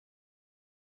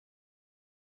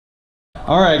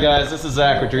All right, guys, this is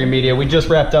Zach with Dreamedia. We just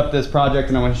wrapped up this project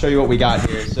and I want to show you what we got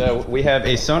here. So we have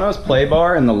a Sonos play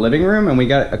bar in the living room, and we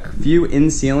got a few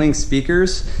in-ceiling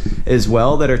speakers as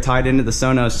well that are tied into the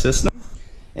Sonos system.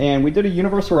 And we did a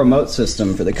universal remote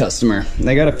system for the customer.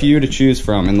 They got a few to choose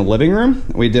from. In the living room,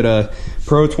 we did a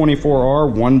Pro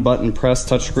 24R one-button press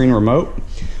touchscreen remote.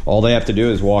 All they have to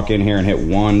do is walk in here and hit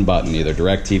one button, either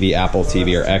DirecTV, Apple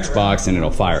TV, or Xbox, and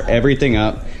it'll fire everything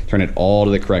up, turn it all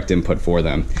to the correct input for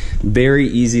them. Very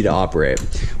easy to operate.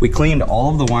 We cleaned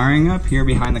all of the wiring up here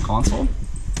behind the console.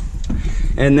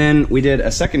 And then we did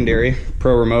a secondary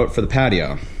Pro remote for the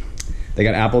patio. They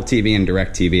got Apple TV and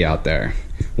DirecTV out there.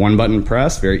 One button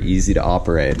press, very easy to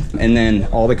operate. And then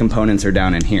all the components are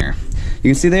down in here. You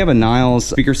can see they have a Niles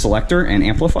speaker selector and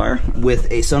amplifier with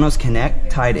a Sonos Connect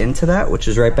tied into that, which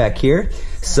is right back here.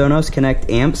 Sonos Connect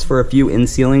amps for a few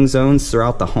in-ceiling zones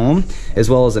throughout the home, as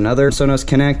well as another Sonos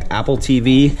Connect, Apple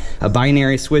TV, a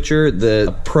binary switcher,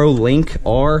 the Pro Link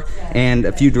R, and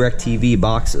a few DirecTV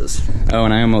boxes. Oh,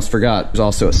 and I almost forgot, there's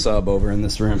also a sub over in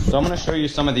this room. So I'm gonna show you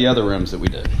some of the other rooms that we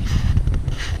did.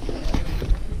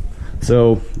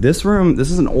 So this room, this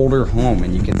is an older home,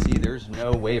 and you can see there's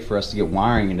no way for us to get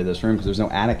wiring into this room because there's no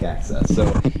attic access. So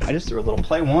I just threw a little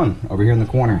Play One over here in the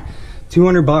corner.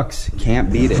 200 bucks,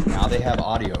 can't beat it. Now they have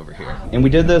audio over here. And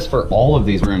we did this for all of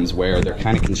these rooms where they're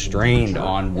kind of constrained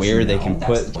on where they can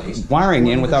put wiring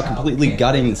in without completely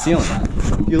gutting the ceiling.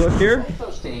 You look here,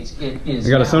 we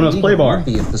got a Sonos Play Bar.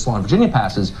 If this law in Virginia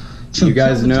passes, you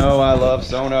guys know I love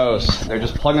Sonos. They're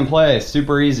just plug and play,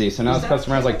 super easy. So now this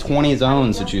customer has like 20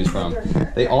 zones to choose from.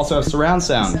 They also have surround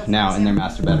sound now in their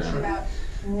master bedroom.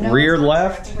 Rear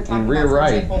left and rear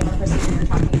right.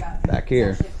 Back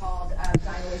here.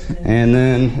 And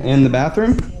then in the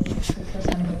bathroom,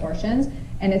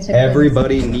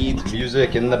 everybody needs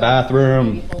music in the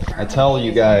bathroom. I tell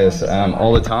you guys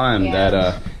all the time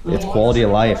that it's quality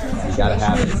of life. You gotta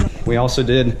have it. We also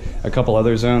did a couple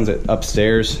other zones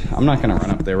upstairs. I'm not gonna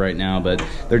run up there right now, but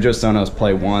they're just Sonos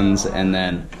Play Ones, and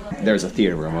then there's a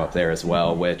theater room up there as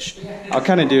well, which I'll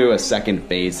kind of do a second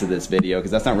phase to this video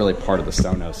because that's not really part of the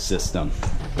Sonos system.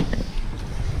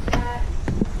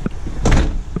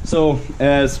 So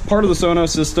as part of the Sonos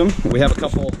system, we have a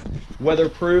couple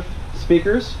weatherproof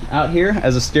speakers out here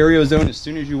as a stereo zone as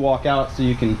soon as you walk out, so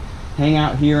you can hang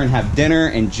out here and have dinner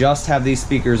and just have these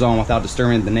speakers on without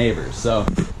disturbing the neighbors. So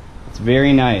it's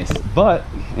very nice. But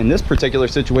in this particular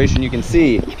situation, you can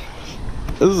see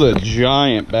this is a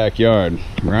giant backyard,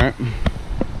 right?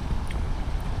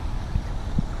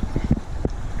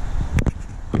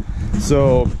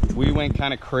 So we went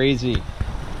kind of crazy.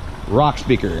 Rock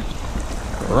speaker,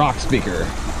 rock speaker,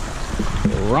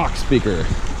 rock speaker,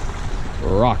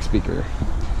 rock speaker.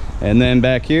 And then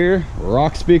back here,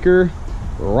 rock speaker,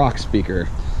 rock speaker.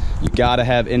 You gotta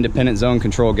have independent zone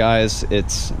control, guys.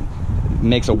 It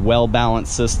makes a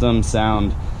well-balanced system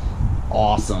sound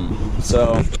awesome.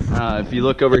 So if you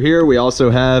look over here, we also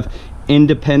have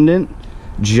independent,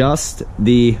 just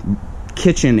the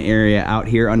kitchen area out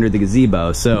here under the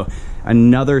gazebo. So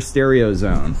another stereo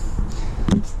zone.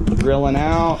 Grilling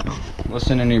out,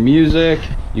 listening to your music.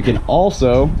 You can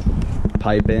also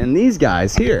pipe in these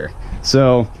guys here.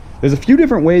 So there's a few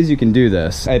different ways you can do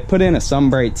this. I put in a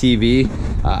Sunbright TV,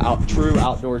 true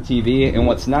outdoor TV, and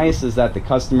what's nice is that the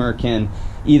customer can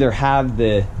either have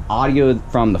the audio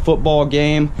from the football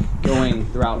game going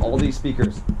throughout all these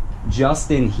speakers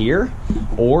just in here,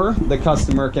 or the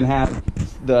customer can have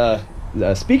the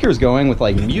speakers going with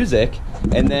like music,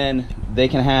 and then they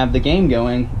can have the game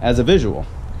going as a visual.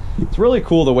 It's really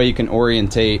cool the way you can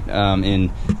orientate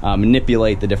and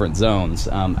manipulate the different zones.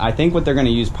 I think what they're going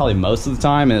to use probably most of the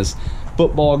time is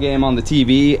football game on the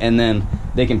TV, and then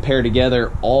they can pair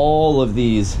together all of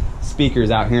these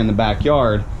speakers out here in the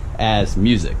backyard as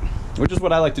music, which is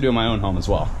what I like to do in my own home as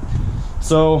well.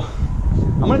 So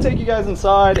I'm going to take you guys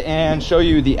inside and show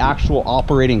you the actual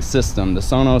operating system, the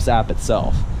Sonos app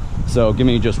itself. So give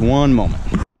me just one moment.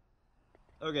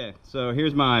 Okay, so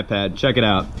here's my iPad. Check it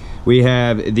out. We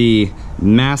have the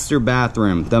master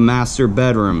bathroom, the master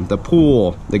bedroom, the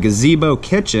pool, the gazebo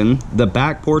kitchen, the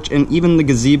back porch, and even the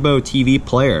gazebo TV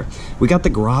player. We got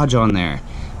the garage on there.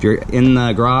 If you're in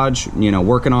the garage, you know,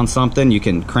 working on something, you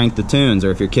can crank the tunes. Or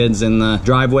if your kid's in the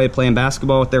driveway playing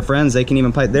basketball with their friends, they can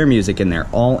even pipe their music in there.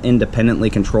 All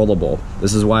independently controllable.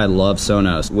 This is why I love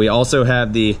Sonos. We also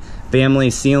have the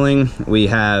family ceiling. We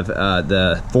have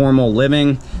the formal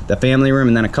living, the family room,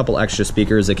 and then a couple extra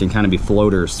speakers that can kind of be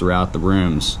floaters throughout the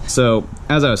rooms. So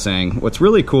as I was saying, what's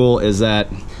really cool is that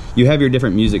you have your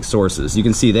different music sources. You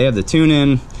can see they have the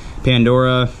TuneIn,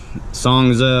 Pandora,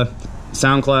 Songza,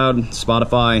 SoundCloud,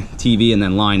 Spotify, TV, and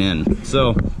then line in.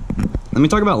 So let me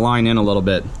talk about line in a little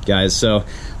bit, guys. So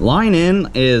line in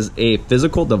is a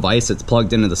physical device that's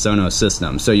plugged into the Sonos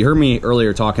system. So you heard me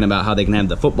earlier talking about how they can have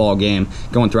the football game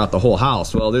going throughout the whole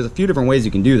house. Well, there's a few different ways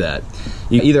you can do that.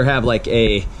 You either have like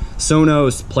a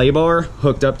Sonos play bar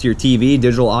hooked up to your TV,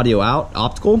 digital audio out,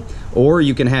 optical, or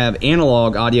you can have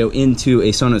analog audio into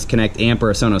a Sonos Connect amp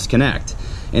or a Sonos Connect.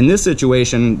 In this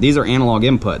situation, these are analog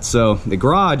inputs. So the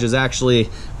garage is actually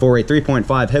for a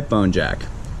 3.5 headphone jack,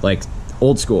 like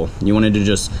old school. You wanted to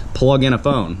just plug in a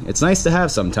phone. It's nice to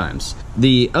have sometimes.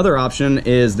 The other option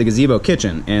is the gazebo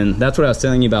kitchen, and that's what I was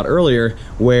telling you about earlier,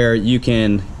 where you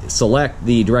can select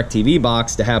the DirecTV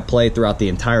box to have play throughout the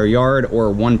entire yard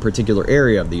or one particular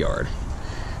area of the yard.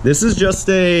 This is just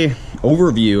a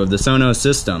overview of the Sonos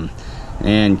system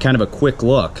and kind of a quick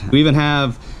look. We even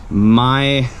have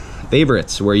my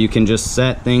favorites where you can just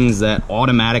set things that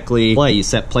automatically play. You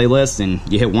set playlists and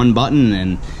you hit one button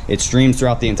and it streams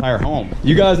throughout the entire home.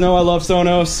 You guys know I love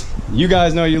Sonos. You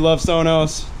guys know you love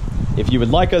Sonos. If you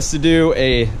would like us to do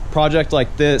a project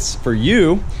like this for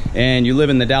you and you live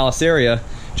in the Dallas area,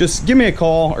 just give me a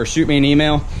call or shoot me an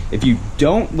email. If you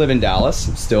don't live in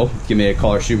Dallas, still give me a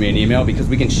call or shoot me an email, because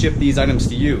we can ship these items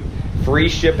to you. Free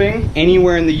shipping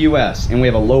anywhere in the US, and we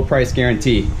have a low price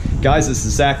guarantee. Guys, this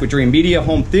is Zach with Dreamedia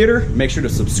Home Theater. Make sure to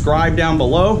subscribe down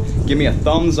below, give me a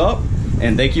thumbs up,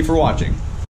 and thank you for watching.